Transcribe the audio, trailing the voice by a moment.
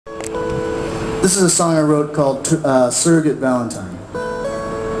This is a song I wrote called Surrogate Valentine.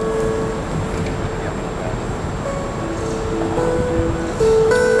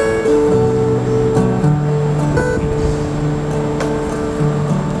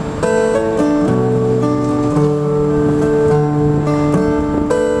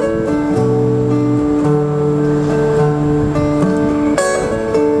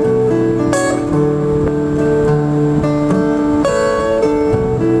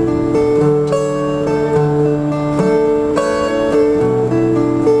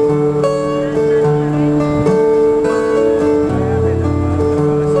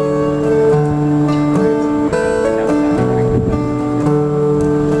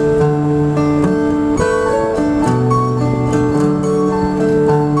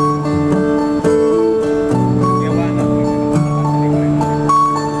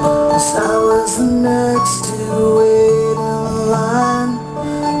 I was the next to wait in line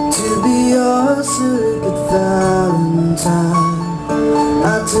to be your surrogate Valentine. I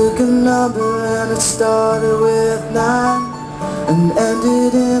took a number and it started with 9 and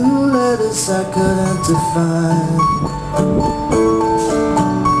ended in letters I couldn't define.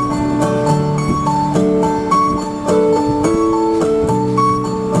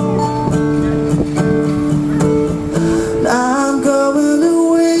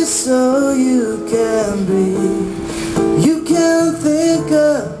 So you can breathe, you can think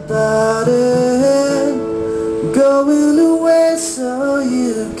about it. Going away so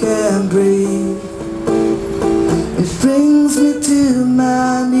you can breathe. It brings me to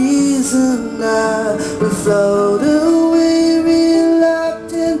my knees and I will float away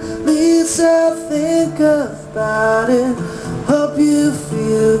reluctantly. So think about it, hope you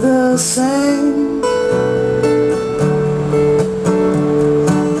feel the same.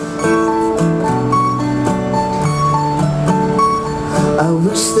 I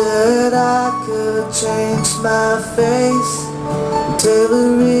wish that I could change my face,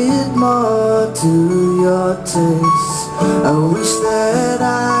 tailor it more to your taste. I wish that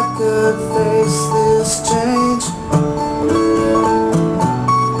I could face this change,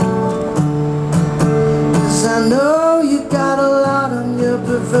 'cause I know you got a lot on your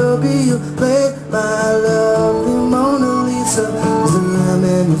proverbial plate. My lovely Mona Lisa is a lamb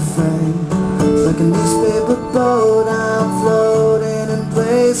in your frame. Like a newspaper boat I'm floating in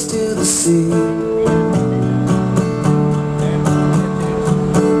place to the sea.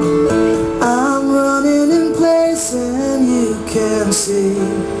 I'm running in place and you can see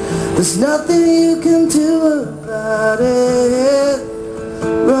there's nothing you can do about it.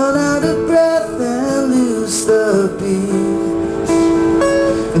 Run out of breath and lose the beat.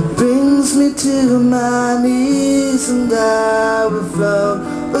 It brings me to my knees and I will float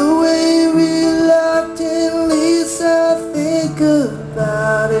away reluctantly. So think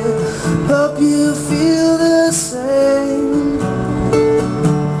about it, hope you feel the same.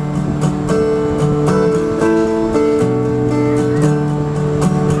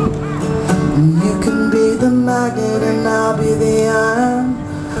 You can be the magnet and I'll be the iron.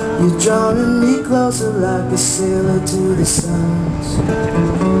 You're drawing me closer like a sailor to the sands.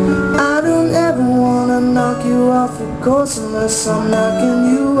 I don't ever wanna knock you off your course unless I'm knocking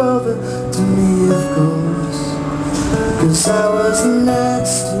you over to me, of course. 'Cause I was the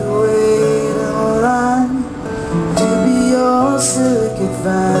next to wait in line to be your surrogate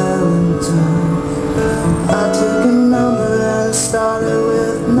Valentine. I took a number and it started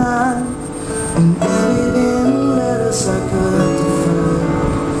with 9 and ended in letters I couldn't define.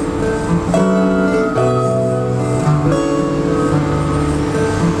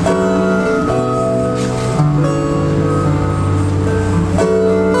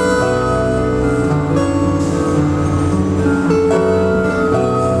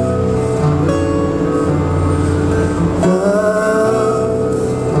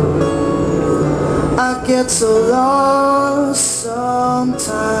 I get so lost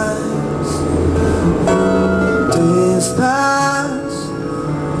sometimes. Days pass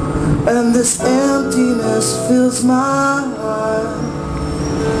and this emptiness fills my heart.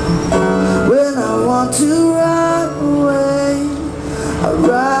 When I want to run away, I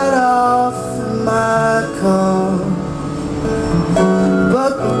ride off in my car.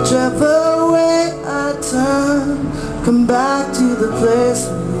 But whichever way I turn, come back to the place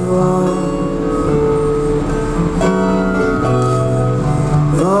where you are.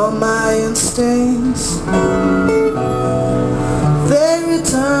 All my instincts, they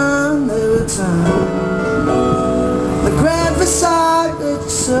return, they return. The grand facade that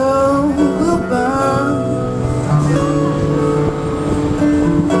your soul will burn.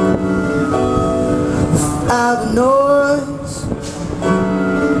 Without a noise,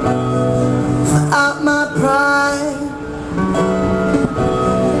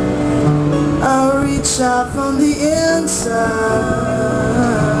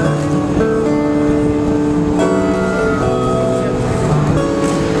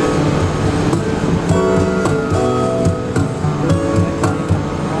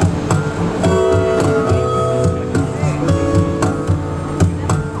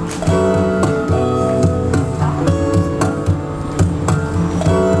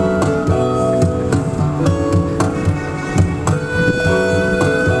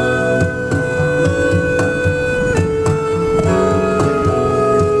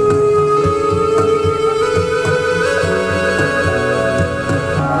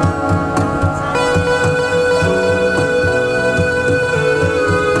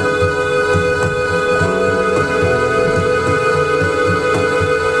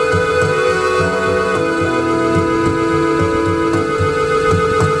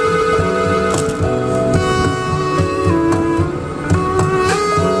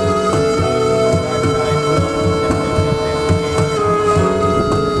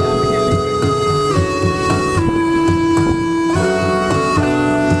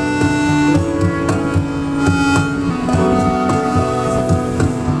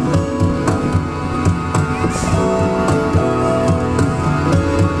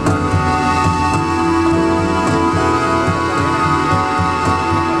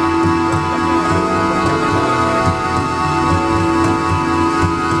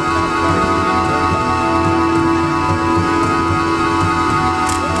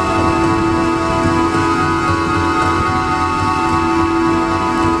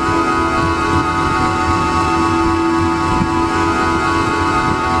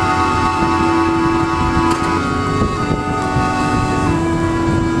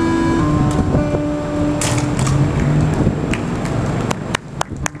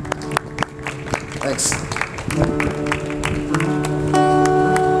 Thanks.